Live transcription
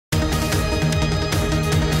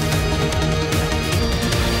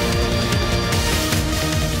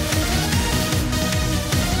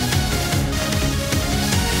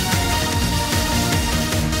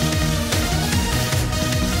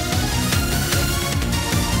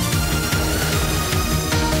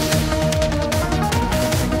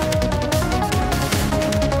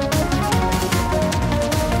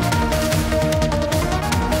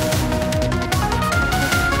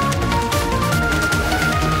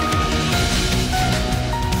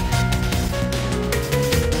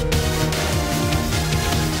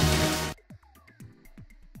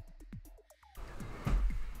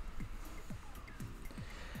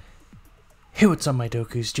Hey, what's up, my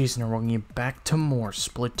Dokus? Jason, and welcome you back to more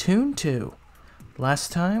Splatoon 2.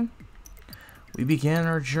 Last time, we began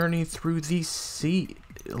our journey through the C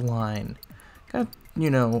line. Got,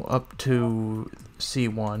 up to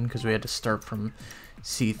C1, because we had to start from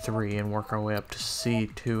C3 and work our way up to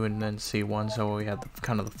C2 and then C1, so we had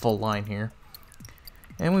kind of the full line here.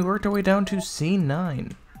 And we worked our way down to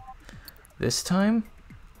C9. This time,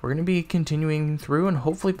 we're going to be continuing through and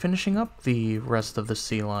hopefully finishing up the rest of the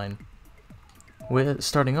C line.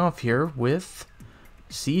 Starting off here with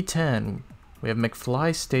C10, we have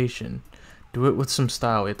McFly Station. Do it with some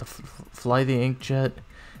style. We have to fly the inkjet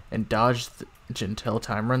and dodge until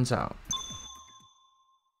time runs out.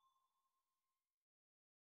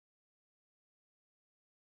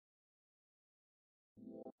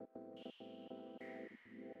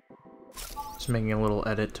 Just making a little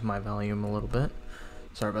edit to my volume a little bit.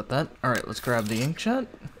 Sorry about that. Alright, let's grab the inkjet.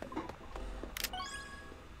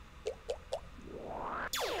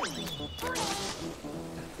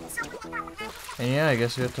 And yeah, I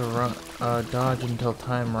guess you have to run, dodge until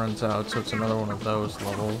time runs out, so it's another one of those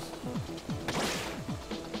levels.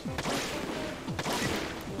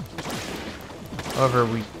 However,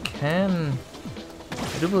 I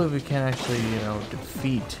do believe we can actually,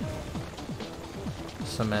 defeat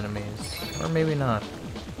some enemies. Or maybe not.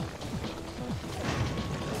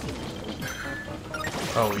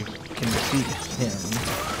 Oh, we can defeat him.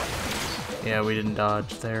 Yeah, we didn't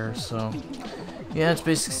dodge there, so... Yeah, it's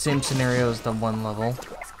basically the same scenario as the one level.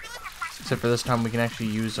 Except for this time we can actually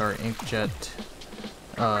use our inkjet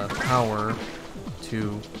power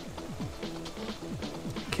to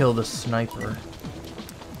kill the sniper.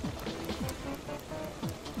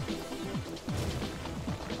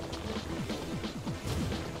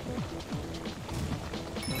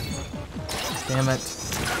 Damn it.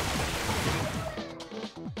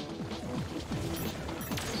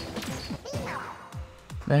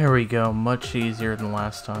 There we go, much easier than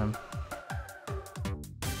last time.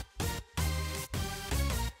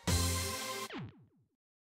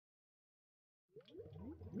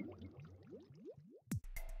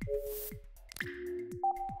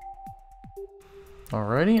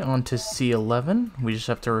 Alrighty, on to C11. We just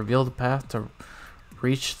have to reveal the path to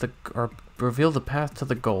reveal the path to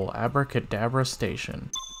the goal, Abracadabra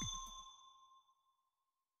Station.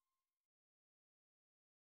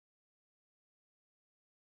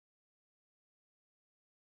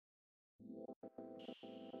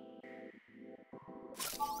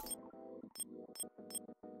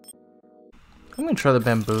 I'm gonna try the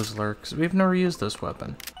Bamboozler, because we've never used this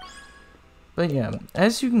weapon. But yeah,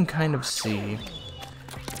 as you can kind of see,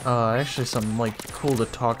 actually something cool to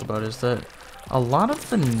talk about is that a lot of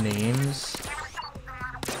the names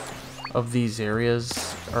of these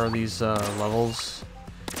areas, or these levels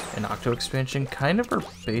in Octo Expansion, kind of are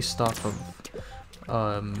based off of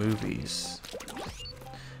movies.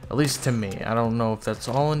 At least to me. I don't know if that's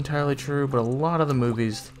all entirely true, but a lot of the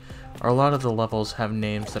movies, or a lot of the levels have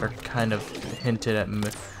names that are kind of hinted at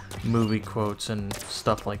movie quotes and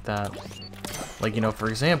stuff like that. Like, for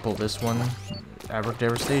example, this one,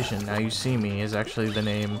 Abracadabra Station, Now You See Me, is actually the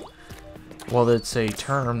name, well, it's a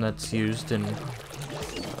term that's used in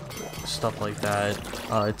stuff like that.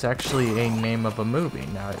 It's actually a name of a movie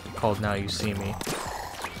now called Now You See Me.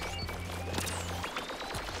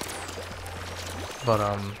 But,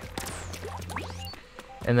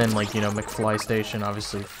 and then, McFly Station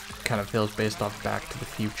obviously kind of feels based off Back to the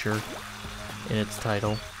Future in its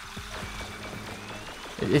title.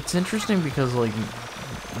 It's interesting because,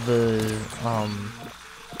 the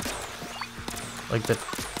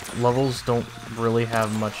levels don't really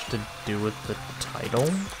have much to do with the title.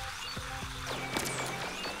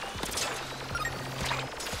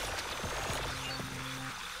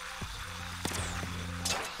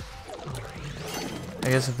 I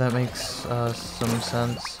guess if that makes some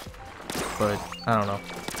sense, but I don't know.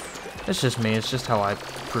 It's just me, it's just how I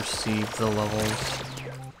perceive the levels.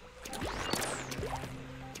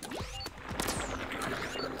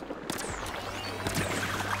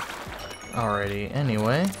 Alrighty,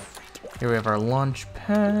 anyway, here we have our launch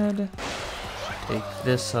pad. Take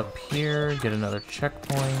this up here, get another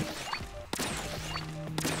checkpoint.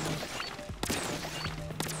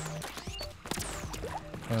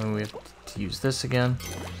 And we have to use this again.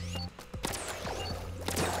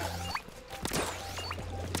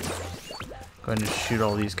 Go ahead and just shoot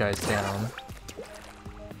all these guys down.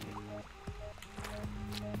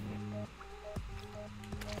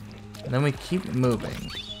 And then we keep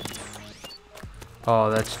moving.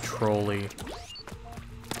 Oh, that's trolly.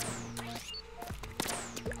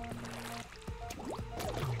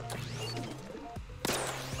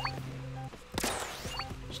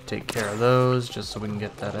 take care of those just so we can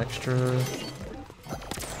get that extra.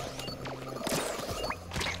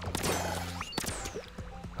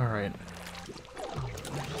 Alright.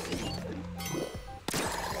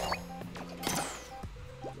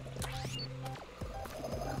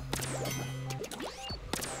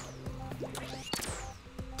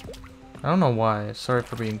 I don't know why. Sorry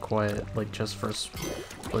for being quiet, like, just for a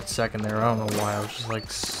split second there. I don't know why. I was just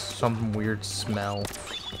like some weird smell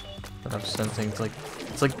that I'm sensing. It's like,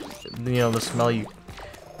 you know, the smell you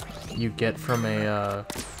get from a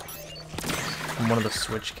from one of the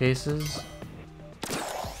Switch cases.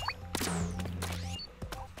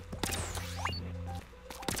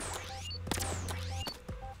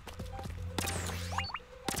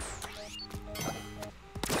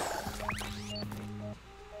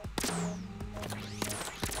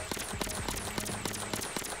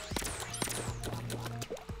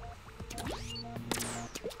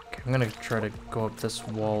 I'm gonna try to go up this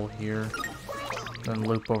wall here, then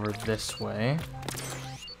loop over this way.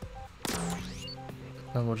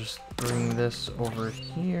 Then we'll just bring this over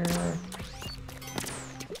here,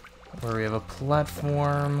 where we have a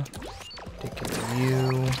platform. Take care of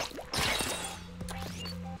you.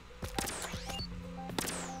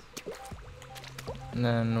 And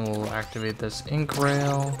then we'll activate this ink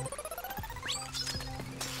rail.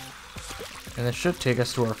 And this should take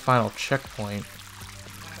us to our final checkpoint.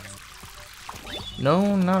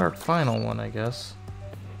 No, not our final one, I guess.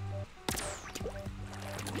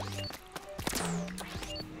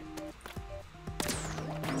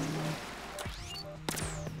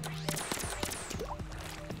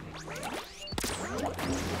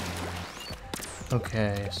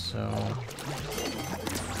 Okay, so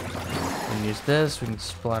we can use this, we can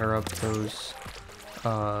splatter up those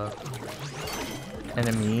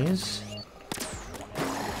enemies.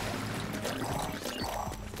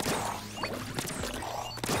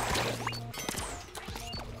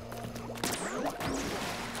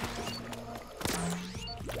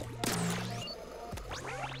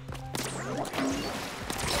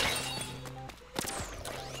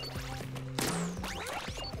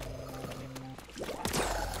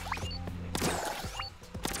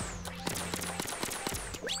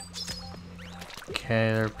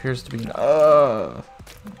 Okay, there appears to be an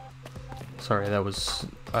sorry, that was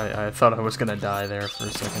I thought I was gonna die there for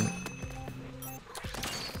a second.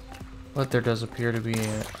 But there does appear to be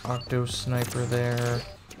an octo sniper there.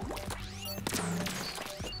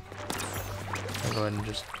 I'll go ahead and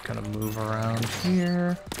just kind of move around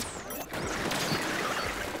here.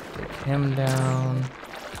 Take him down.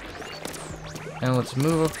 And let's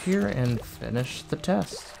move up here and finish the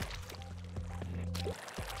test.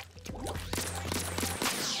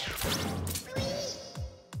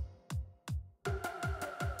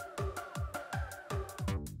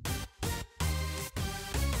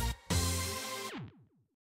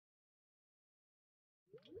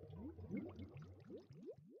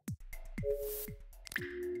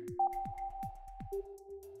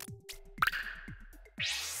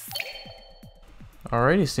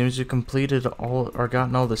 Alrighty, seems you completed all, or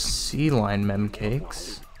gotten all the sea line mem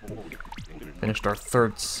cakes. Finished our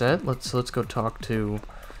third set. Let's go talk to.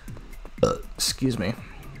 Excuse me.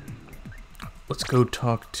 Let's go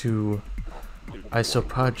talk to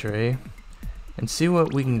Isopadre and see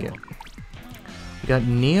what we can get. We got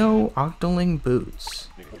Neo Octoling boots.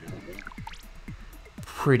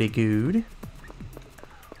 Pretty good.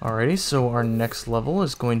 Alrighty, so our next level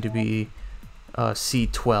is going to be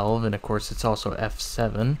C12, and of course it's also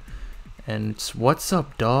F7. And it's What's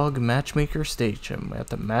Up Dog Matchmaker Station. We have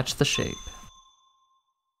to match the shape.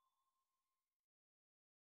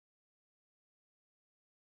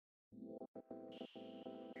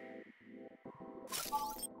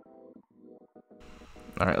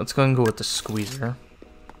 Alright, let's go and go with the squeezer.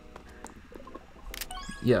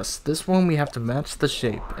 Yes, this one we have to match the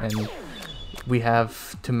shape, and we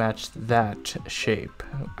have to match that shape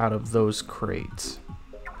out of those crates.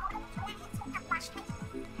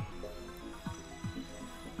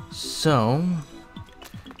 So,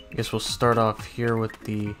 I guess we'll start off here with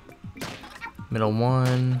the middle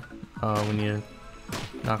one. We need to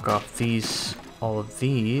knock off these, all of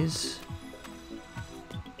these.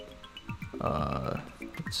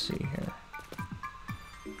 Let's see here.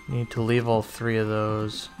 Need to leave all three of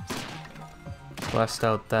those. Blast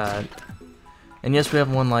out that. And yes, we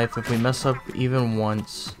have one life. If we mess up even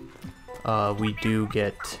once, we do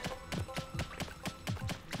get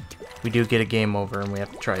a game over, and we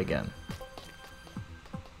have to try again.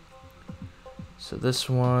 So this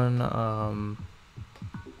one,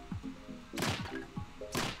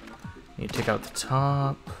 need to take out the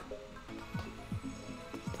top.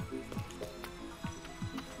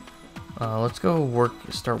 Let's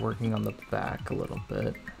start working on the back a little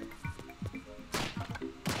bit.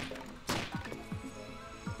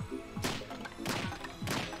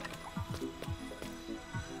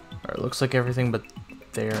 Alright, looks like everything but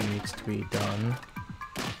there needs to be done.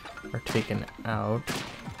 Or taken out.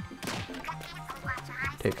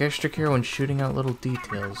 Take extra care when shooting out little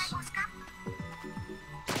details.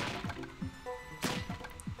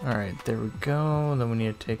 Alright, there we go. Then we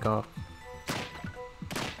need to take off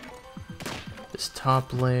this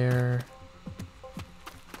top layer.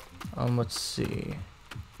 Let's see.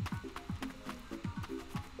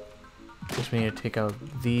 Guess we need to take out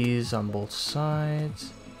these on both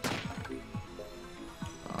sides.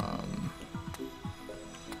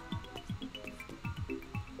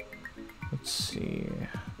 Let's see.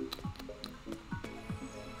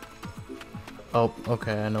 Oh,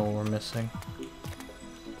 okay, I know what we're missing.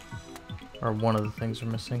 Or one of the things we're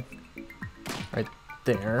missing. Right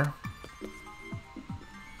there.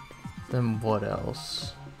 Then what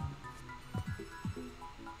else?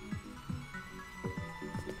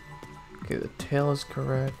 Okay, the tail is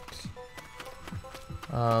correct.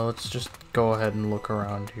 Let's just go ahead and look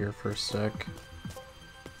around here for a sec.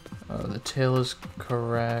 The tail is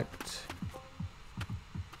correct.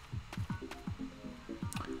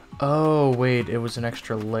 Oh, wait, it was an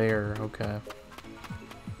extra layer. Okay.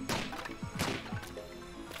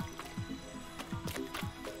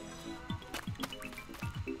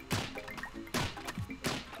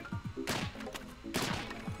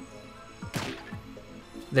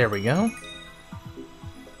 There we go.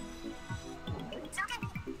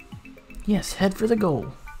 Yes, head for the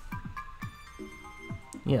goal.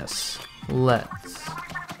 Yes, let's.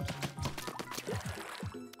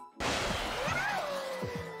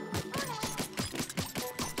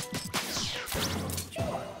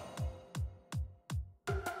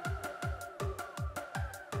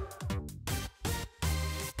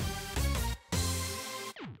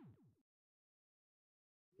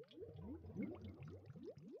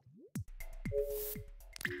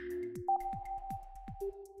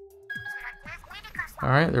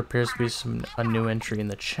 Alright, there appears to be a new entry in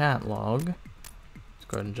the chat log. Let's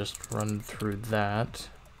go ahead and just run through that.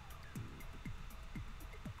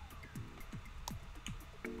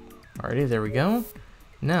 Alrighty, there we go.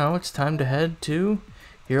 Now it's time to head to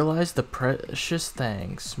Here Lies the Precious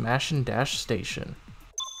Thang, Smash and Dash Station.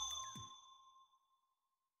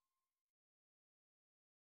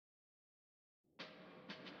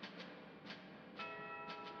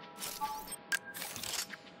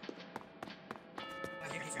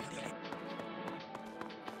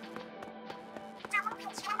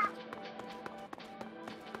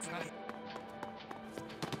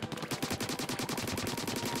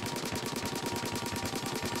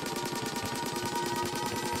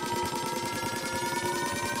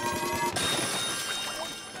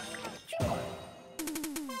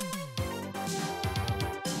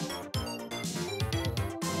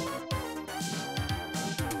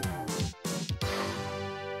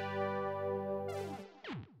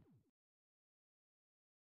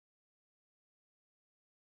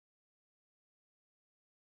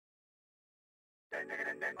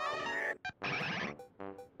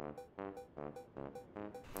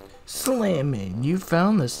 Slammin', you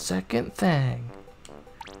found the second thang.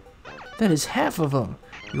 That is half of them.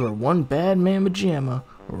 You are one bad mamma jamma.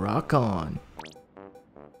 Rock on.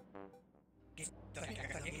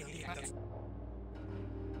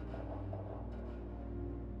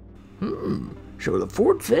 So the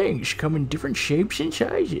fourth things come in different shapes and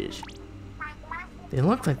sizes. They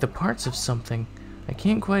look like the parts of something. I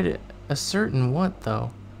can't quite ascertain what,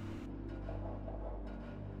 though.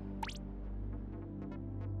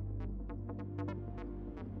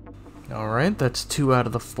 Alright, that's 2 out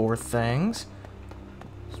of the 4 thangs.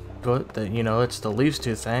 But, you know, it still leaves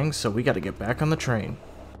 2 thangs, so we gotta get back on the train.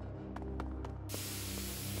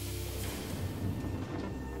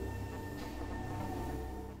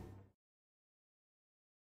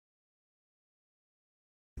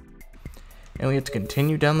 And we have to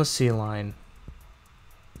continue down the sea line.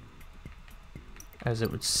 As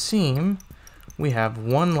it would seem, we have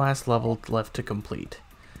one last level left to complete,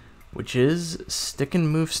 which is Stick and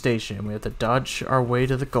Move Station. We have to dodge our way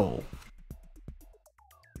to the goal.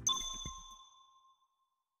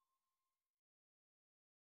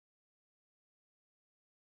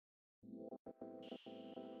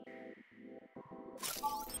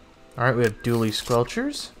 Alright, we have dually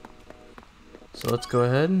squelchers. So let's go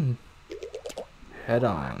ahead and head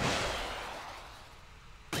on.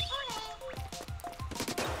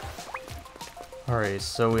 Alright,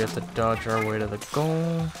 so we have to dodge our way to the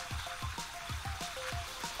goal.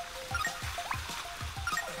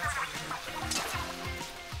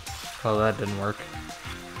 Oh, that didn't work.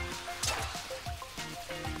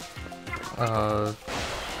 Okay.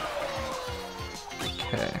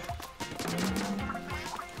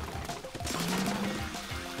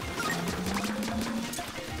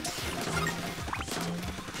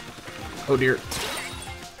 Oh dear.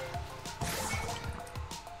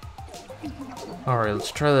 Alright,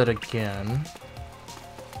 let's try that again.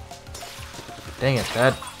 Dang it,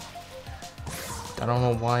 that... I don't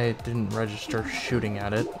know why it didn't register shooting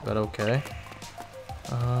at it, but okay.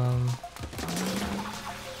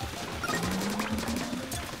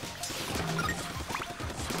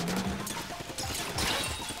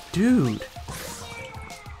 Dude!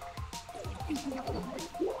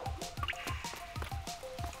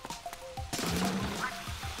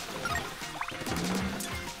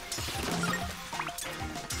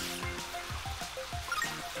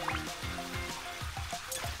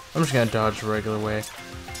 I'm just gonna dodge the regular way.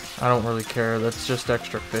 I don't really care, that's just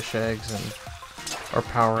extra fish eggs and or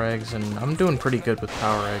power eggs, and I'm doing pretty good with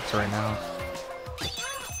power eggs right now.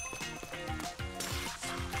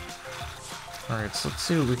 Alright, so let's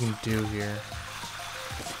see what we can do here.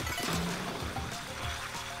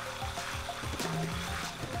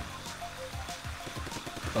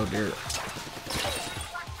 Oh dear.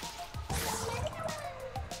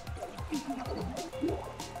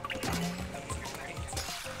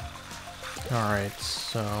 Alright,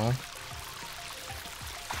 so...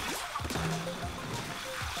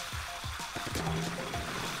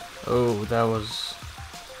 Oh, that was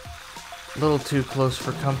a little too close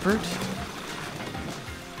for comfort.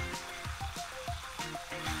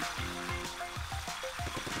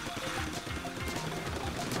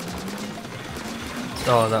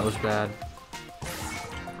 Oh, that was bad.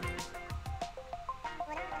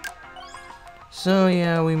 So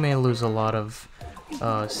yeah, we may lose a lot of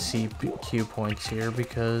CQ points here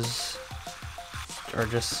because are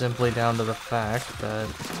just simply down to the fact that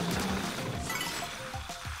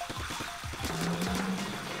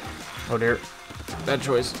oh dear, bad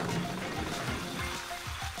choice.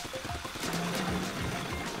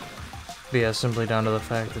 But yeah, simply down to the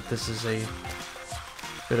fact that this is a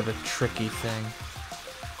bit of a tricky thing.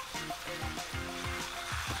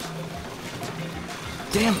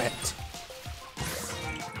 Damn it!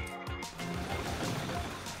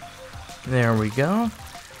 There we go.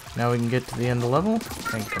 Now we can get to the end of the level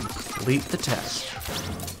and complete the test.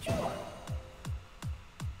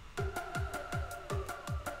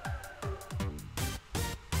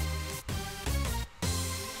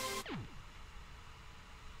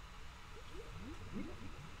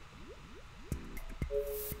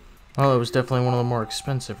 Well, it was definitely one of the more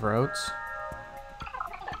expensive routes.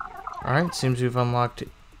 Alright, seems we've unlocked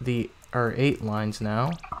our 8 lines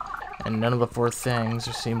now. And none of the 4 things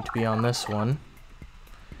seem to be on this one.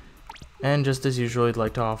 And just as usual, I'd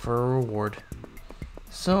like to offer a reward.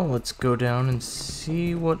 So let's go down and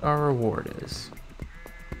see what our reward is.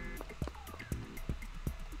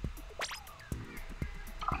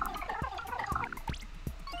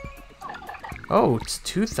 Oh, it's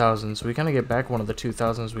 2,000, so we kind of get back one of the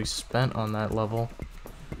 2,000s we spent on that level.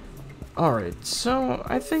 Alright, so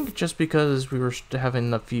I think just because we were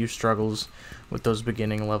having a few struggles with those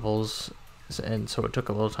beginning levels, and so it took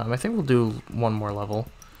a little time, I think we'll do one more level.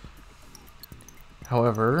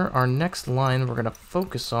 However, our next line we're going to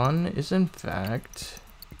focus on is in fact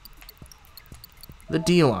the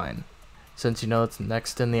D line, since you know it's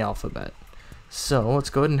next in the alphabet. So let's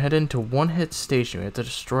go ahead and head into One Hit Station. We have to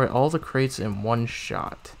destroy all the crates in one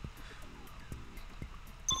shot.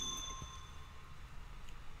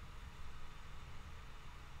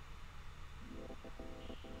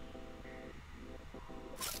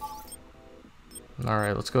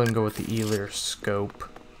 Alright, let's go ahead and go with the Elir scope.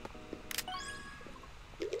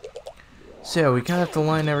 So yeah, we kind of have to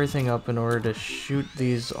line everything up in order to shoot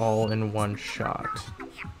these all in one shot.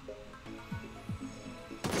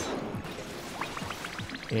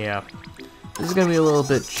 Yeah, this is going to be a little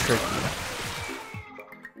bit tricky.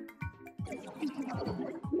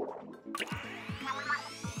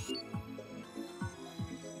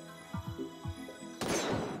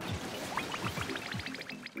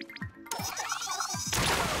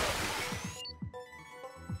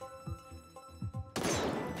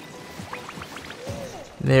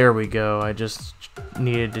 There we go, I just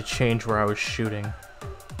needed to change where I was shooting.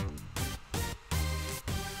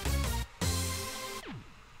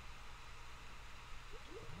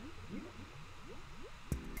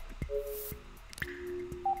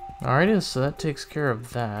 Alrighty, so that takes care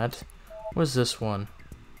of that. What's this one?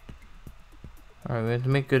 Alright, we have to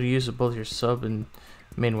make good use of both your sub and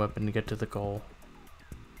main weapon to get to the goal.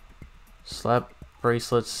 Slap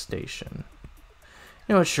Bracelet Station.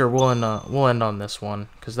 know what, sure, we'll end on this one,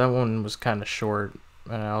 because that one was kind of short,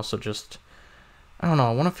 and I also just, I don't know,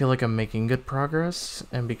 I want to feel like I'm making good progress,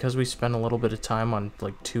 and because we spent a little bit of time on,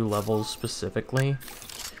 like, 2 levels specifically,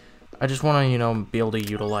 I just want to, you know, be able to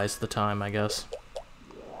utilize the time, I guess.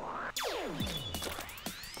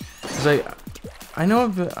 Because I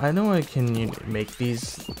know I can make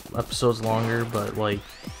these episodes longer, but, like,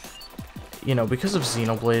 you know, because of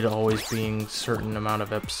Xenoblade always being certain amount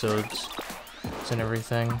of episodes and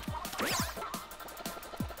everything,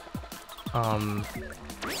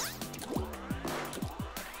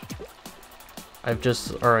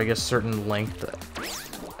 I guess certain length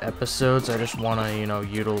episodes, I just want to, you know,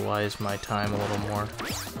 utilize my time a little more.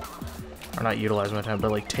 Or not utilize my time,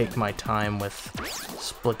 but, like, take my time with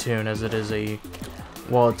Splatoon, as it is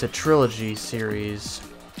well, it's a trilogy series.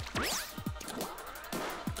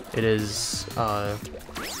 It is,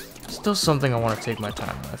 still something I want to take my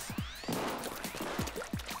time with.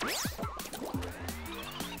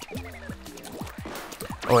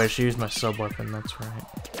 Oh, I should use my sub-weapon, that's right.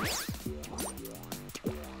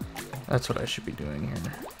 That's what I should be doing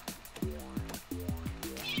here.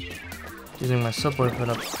 Using my sub-weapon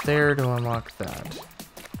up there to unlock that.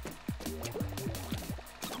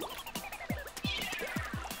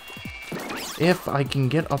 If I can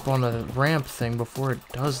get up on the ramp thing before it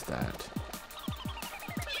does that.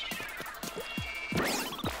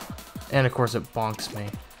 And of course it bonks me.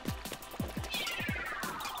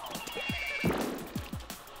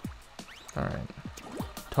 Alright.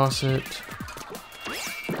 Toss it.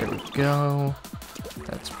 There we go.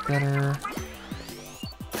 That's better.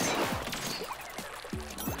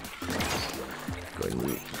 Go ahead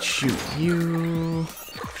and shoot you.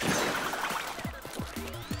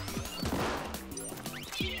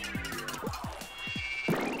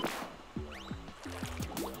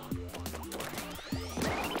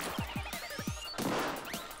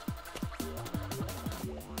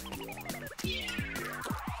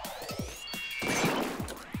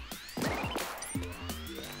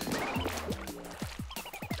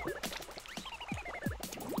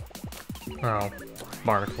 Oh,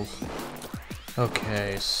 barnacles.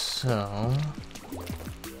 Okay, so I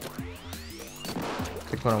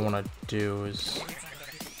think what I want to do is,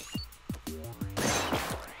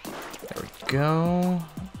 there we go.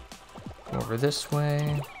 Go over this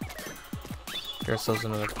way. Get ourselves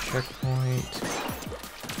another checkpoint.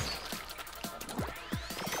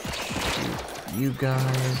 Shoot you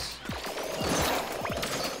guys.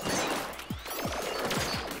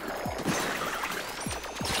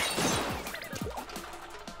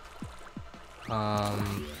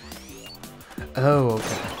 Oh,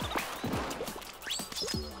 okay.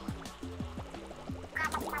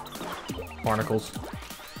 Barnacles.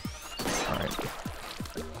 Alright.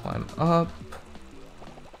 Climb up.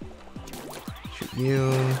 Shoot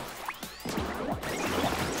you.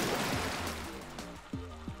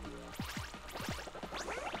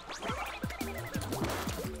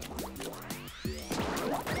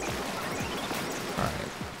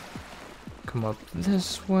 Alright. Come up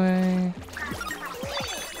this way.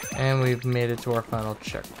 And we've made it to our final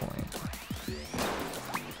checkpoint.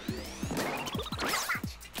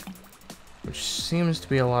 Which seems to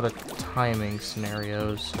be a lot of timing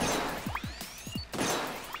scenarios.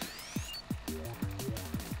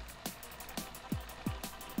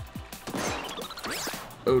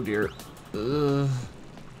 Oh dear. Ugh.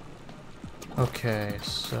 Okay,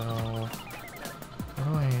 so what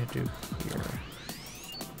do I need to do here?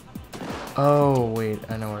 Oh, wait,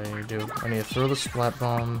 I know what I need to do. I need to throw the splat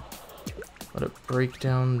bomb, let it break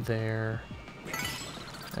down there,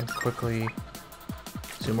 and quickly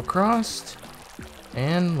zoom across,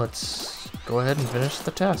 and let's go ahead and finish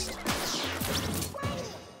the test.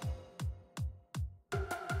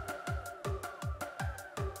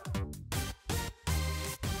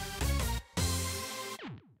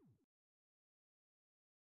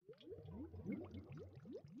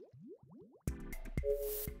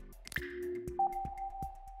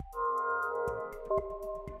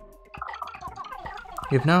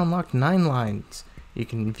 You have now unlocked 9 lines. You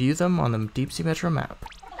can view them on the Deep Sea Metro map.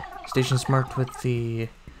 Stations marked with the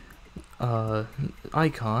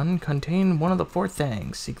icon contain one of the 4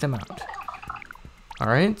 Thangs. Seek them out.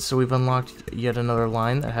 Alright, so we've unlocked yet another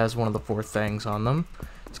line that has one of the 4 Thangs on them.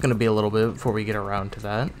 It's going to be a little bit before we get around to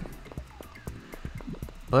that.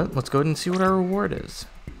 But let's go ahead and see what our reward is.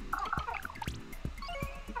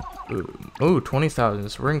 Ooh, 20,000.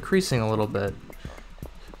 So we're increasing a little bit.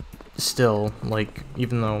 Still, like,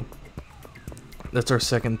 even though that's our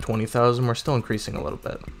second 20,000, we're still increasing a little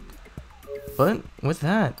bit. But with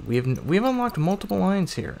that, we've unlocked multiple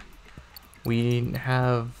lines here. We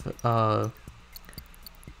have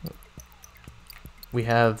we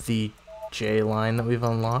have the J line that we've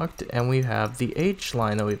unlocked, and we have the H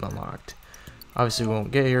line that we've unlocked. Obviously, we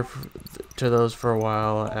won't get here to those for a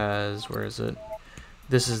while, as, where is it?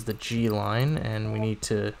 This is the G line, and we need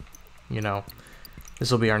to, you know,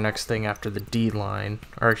 this will be our next thing after the D line.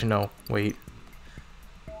 Or actually, no, wait.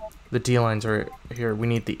 The D lines are here. We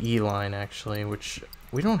need the E line, actually, which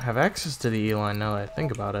we don't have access to the E line now that I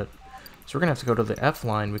think about it. So we're going to have to go to the F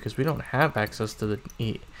line because we don't have access to the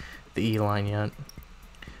E line yet.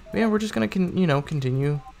 But yeah, we're just going to, you know,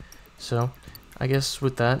 continue. So, I guess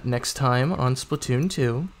with that, next time on Splatoon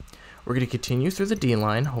 2, we're going to continue through the D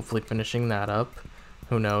line, hopefully finishing that up.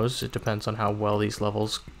 Who knows? It depends on how well these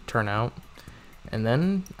levels turn out. And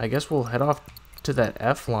then, I guess we'll head off to that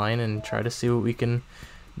F line and try to see what we can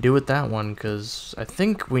do with that one, because I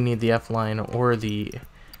think we need the F line or the,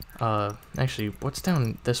 actually, what's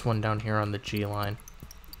down, this one down here on the G line?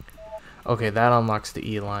 Okay, that unlocks the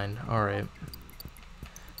E line. Alright.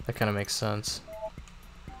 That kind of makes sense.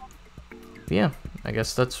 But yeah, I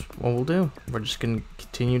guess that's what we'll do. We're just going to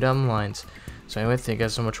continue down the lines. So anyway, thank you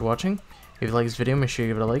guys so much for watching. If you like this video, make sure you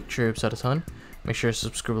give it a like, troops out a ton. Make sure to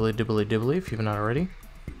subscribe dibbly dibbly if you've not already.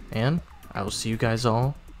 And I will see you guys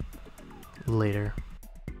all later.